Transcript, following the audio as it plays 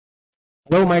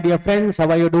Hello, my dear friends. How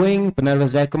are you doing?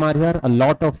 Punarvas Jayakumar here. A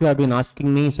lot of you have been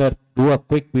asking me, sir, do a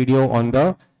quick video on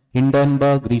the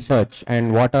Hindenburg research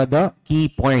and what are the key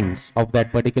points of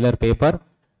that particular paper.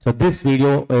 So this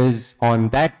video is on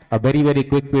that, a very, very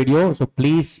quick video. So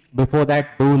please, before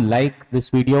that, do like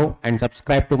this video and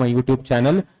subscribe to my YouTube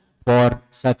channel for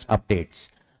such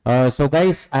updates. So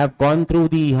guys, I have gone through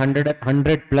the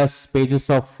 100 plus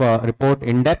pages of report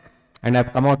in depth, and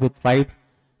I've come out with 5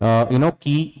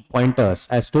 key pointers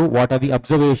as to what are the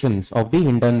observations of the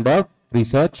Hindenburg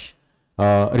research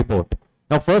report.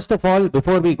 Now, first of all,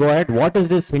 before we go ahead, what is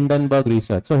this Hindenburg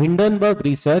research? So, Hindenburg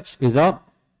research is a,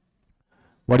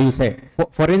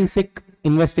 forensic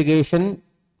investigation,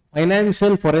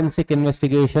 financial forensic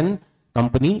investigation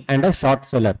company and a short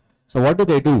seller. So, what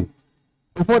do?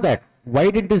 Before that,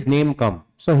 why did this name come?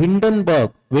 So,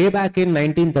 Hindenburg, way back in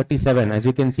 1937, as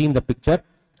you can see in the picture,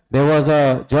 there was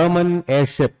a German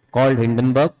airship called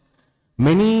Hindenburg.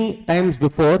 Many times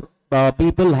before,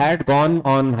 people had gone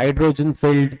on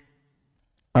hydrogen-filled,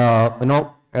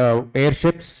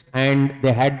 airships, and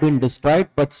they had been destroyed.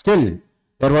 But still,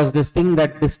 there was this thing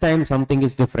that this time something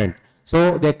is different.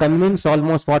 So they convinced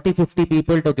almost 40-50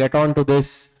 people to get onto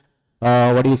this,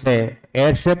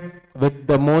 airship with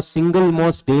the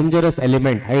most dangerous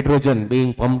element, hydrogen,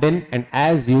 being pumped in, and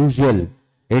as usual,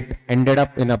 it ended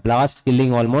up in a blast,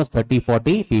 killing almost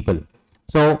 30-40 people.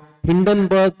 So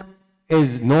Hindenburg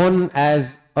is known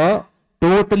as a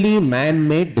totally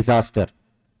man-made disaster.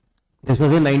 This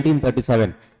was in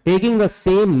 1937. Taking the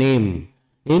same name,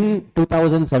 in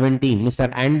 2017, Mr.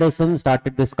 Anderson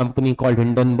started this company called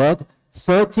Hindenburg,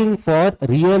 searching for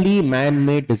really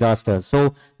man-made disasters.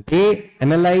 So they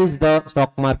analyze the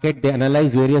stock market, they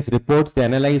analyze various reports, they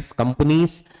analyze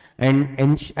companies,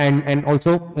 and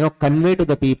also convey to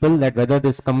the people that whether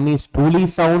this company is truly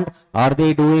sound, are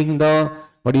they doing the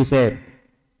are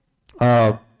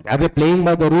they playing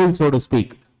by the rules, so to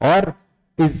speak, or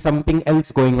is something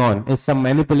else going on, is some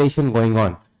manipulation going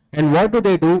on. And what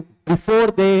do before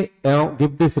they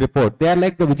give this report? They are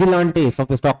like the vigilantes of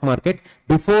the stock market.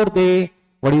 Before they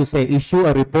issue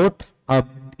a report, a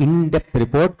in-depth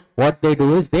report, what they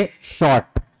do is they short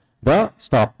the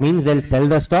stock, means they'll sell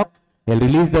the stock, they'll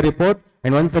release the report,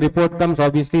 and once the report comes,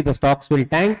 obviously the stocks will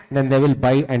tank, then they will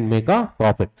buy and make a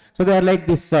profit. So they are like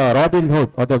this Robin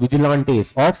Hood or the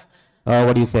vigilantes of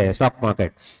stock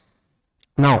market.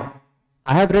 Now,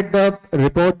 I have read the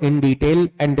report in detail,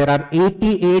 and there are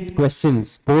 88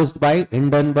 questions posed by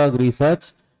Hindenburg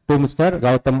Research to Mr.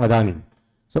 Gautam Adani.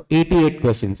 So 88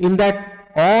 questions. In that,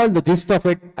 all the gist of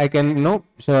it, I can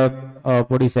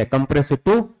compress it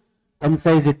to,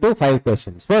 concise it to 5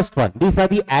 questions. First one, these are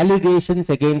the allegations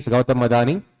against Gautam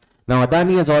Adani. Now,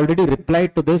 Adani has already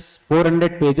replied to this,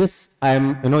 400 pages. I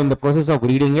am, in the process of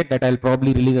reading it, that I'll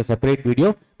probably release a separate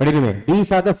video. But anyway,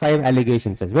 these are the 5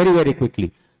 allegations. Very, very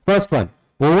quickly. First one,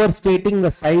 overstating the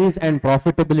size and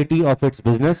profitability of its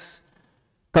business,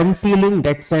 concealing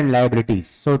debts and liabilities.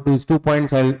 So, these 2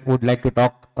 points I would like to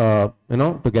talk,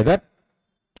 together.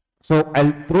 So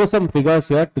I'll throw some figures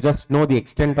here to just know the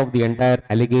extent of the entire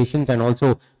allegations, and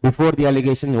also before the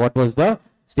allegation, what was the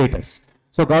status.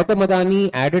 So Gautam Adani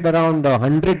added around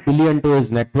 100 billion to his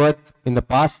net worth in the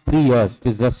past 3 years, which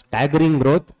is a staggering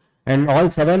growth. And all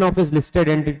 7 of his listed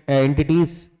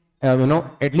entities,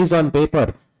 at least on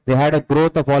paper, they had a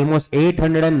growth of almost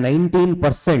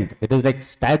 819%. It is like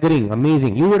staggering,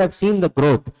 amazing. You would have seen the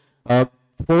growth. 4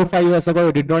 or 5 years ago,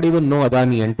 you did not even know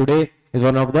Adani, and today is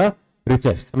one of the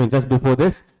richest, just before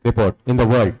this report, in the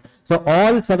world. So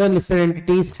all 7 listed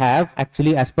entities have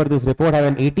actually, as per this report, have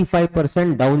an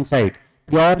 85% downside,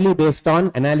 purely based on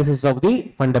analysis of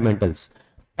the fundamentals.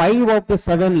 5 of the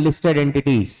 7 listed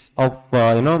entities of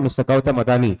Mr. Gautam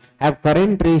Adani have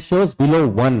current ratios below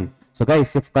 1. So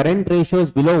guys, if current ratio is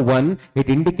below 1, it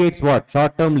indicates what?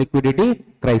 Short-term liquidity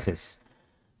crisis.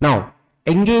 Now,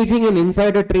 engaging in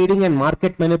insider trading and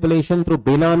market manipulation through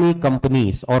Benami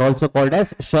companies, or also called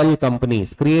as shell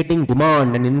companies, creating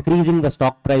demand and increasing the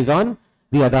stock price on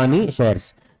the Adani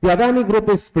shares. The Adani group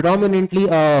is predominantly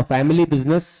a family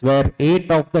business where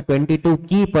 8 of the 22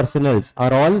 key personnels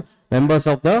are all members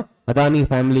of the Adani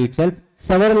family itself.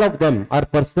 Several of them are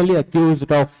personally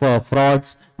accused of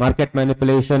frauds, market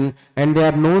manipulation, and they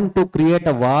are known to create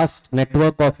a vast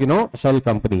network of, shell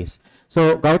companies.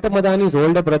 So Gautam Adani's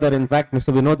older brother, in fact,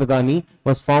 Mr. Vinod Adani,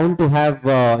 was found to have,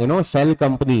 shell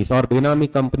companies or Benami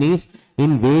companies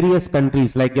in various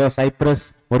countries like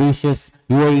Cyprus, Mauritius,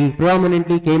 UAE,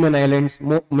 predominantly Cayman Islands.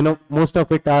 Most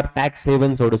of it are tax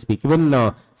havens, so to speak,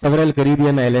 even several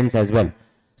Caribbean islands as well.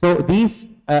 So these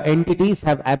entities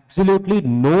have absolutely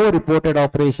no reported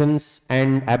operations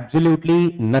and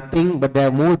absolutely nothing, but they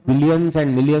have moved billions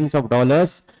and millions of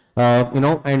dollars,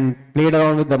 and played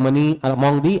around with the money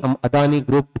among the Adani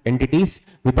group entities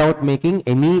without making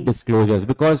any disclosures,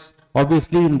 because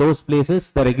obviously in those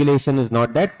places the regulation is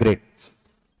not that great.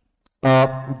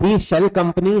 These shell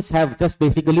companies have just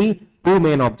basically two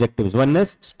main objectives. One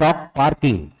is stock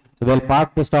parking. So they'll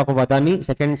park the stock of Adani.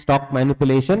 Second, stock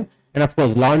manipulation, and of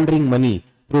course laundering money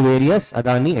through various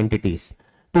Adani entities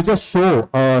to just show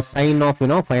a sign of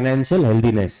financial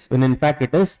healthiness, when in fact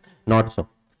it is not so.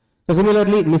 So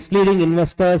similarly, misleading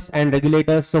investors and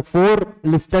regulators. So 4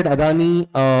 listed Adani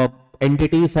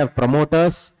entities have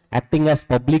promoters acting as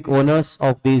public owners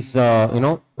of these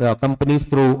companies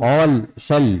through all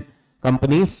shell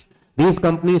companies. These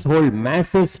companies hold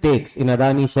massive stakes in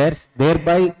Adani shares,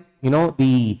 thereby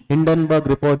the Hindenburg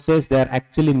report says they are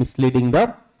actually misleading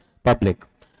the public.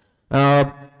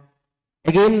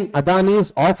 Again,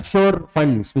 Adani's offshore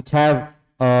funds, which have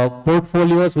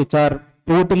portfolios which are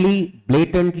totally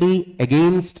blatantly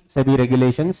against SEBI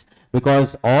regulations,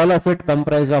 because all of it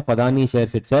comprises of Adani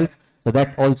shares itself. So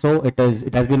that also it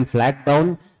has been flagged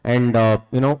down, and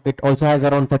it also has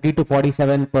around 30 to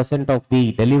 47% of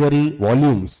the delivery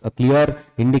volumes, a clear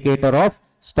indicator of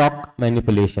stock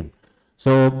manipulation.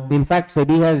 So in fact,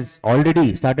 SEBI has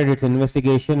already started its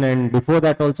investigation, and before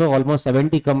that also almost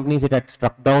 70 companies it had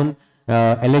struck down,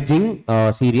 alleging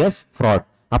serious fraud.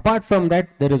 Apart from that,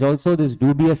 there is also this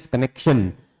dubious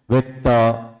connection with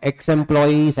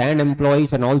ex-employees and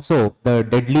employees, and also the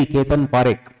deadly Ketan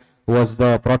Parekh, who was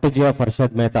the protege of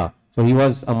Harshad Mehta. So he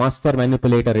was a master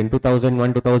manipulator. In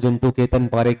 2001-2002, Ketan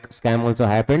Parekh scam also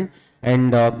happened,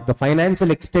 and the financial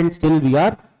extent still we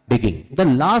are digging. The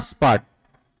last part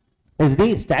is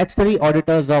the statutory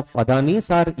auditors of Adani's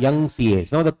are young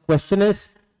CAs. Now the question is,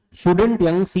 shouldn't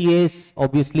young CAs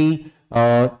obviously,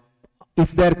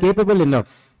 if they are capable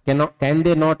enough, can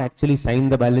they not actually sign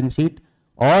the balance sheet,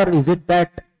 or is it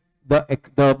that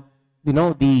the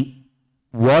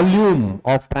volume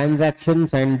of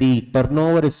transactions and the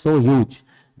turnover is so huge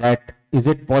that is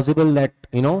it possible that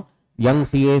young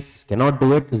CAs cannot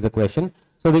do it, is the question.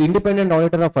 So the independent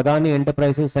auditor of Adani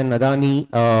Enterprises and Adani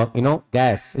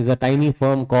Gas is a tiny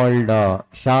firm called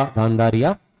Shah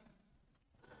Dhandaria.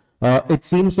 It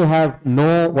seems to have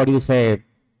no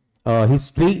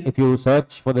history. If you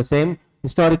search for the same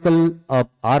historical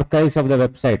archives of the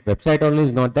website only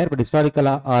is not there, but historical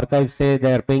archives say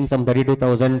they are paying some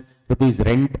 32,000 rupees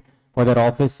rent for their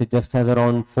office. It just has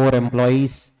around 4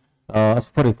 employees,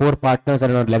 4 partners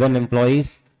and around 11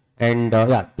 employees, and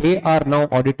they are now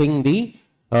auditing the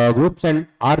groups. And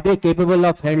are they capable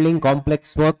of handling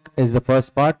complex work is the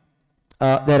first part.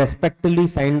 They respectively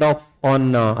signed off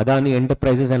on Adani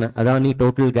Enterprises and Adani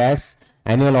Total Gas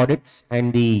annual audits,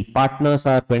 and the partners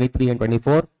are 23 and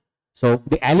 24. So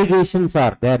the allegations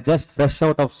are they are just fresh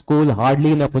out of school,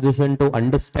 hardly in a position to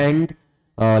understand,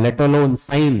 let alone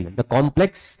sign the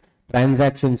complex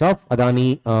transactions of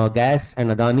Adani Gas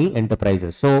and Adani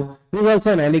Enterprises. So this is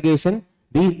also an allegation.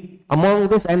 Among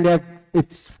this, and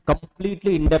it's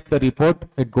completely in-depth report.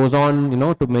 It goes on,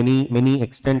 to many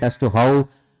extent as to how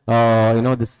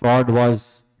this fraud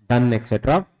was done,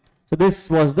 etc. So this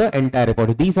was the entire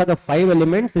report. These are the 5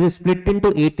 elements. This is split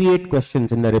into 88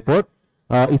 questions in the report.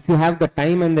 If you have the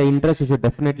time and the interest, you should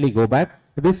definitely go back.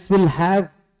 This will have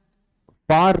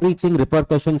far-reaching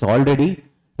repercussions already.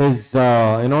 His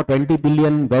 20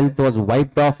 billion wealth was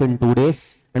wiped off in 2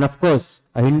 days, and of course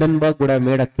Hindenburg would have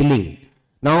made a killing.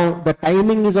 Now the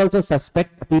timing is also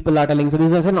suspect. People are telling, so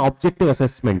this is an objective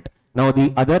assessment. Now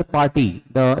the other party,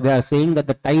 they are saying that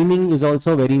the timing is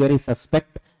also very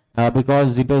suspect,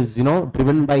 because it is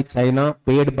driven by China,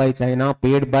 paid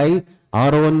by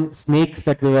our own snakes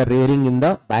that we were rearing in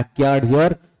the backyard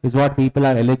here, is what people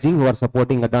are alleging who are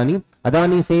supporting Adani.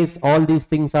 Adani says all these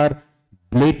things are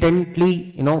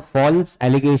blatantly false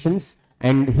allegations,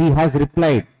 and he has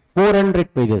replied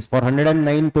 400 pages. For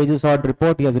 109 pages odd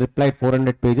report, he has replied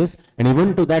 400 pages, and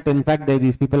even to that, in fact,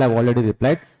 these people have already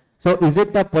replied. So is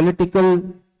it a political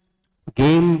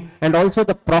game? And also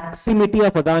the proximity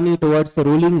of Adani towards the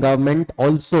ruling government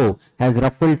also has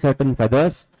ruffled certain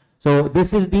feathers. So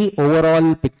this is the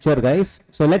overall picture, guys.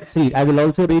 So let's see. I will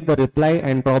also read the reply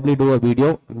and probably do a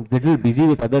video. I'm a little busy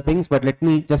with other things, but let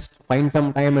me just find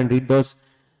some time and read those.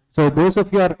 So those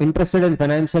of you are interested in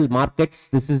financial markets,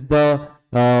 this is the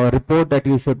report that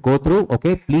you should go through.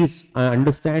 Okay, please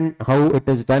understand how it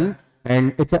is done,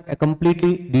 and it's a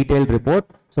completely detailed report.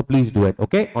 So please do it.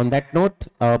 Okay. On that note,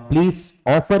 please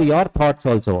offer your thoughts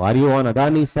also. Are you on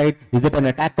Adani's side? Is it an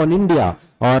attack on India,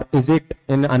 or is it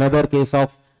in another case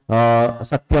of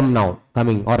Satyam now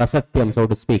coming, or Asatyam, so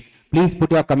to speak. Please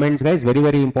put your comments, guys. Very,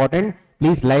 very important.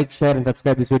 Please like, share, and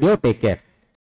subscribe this video. Take care.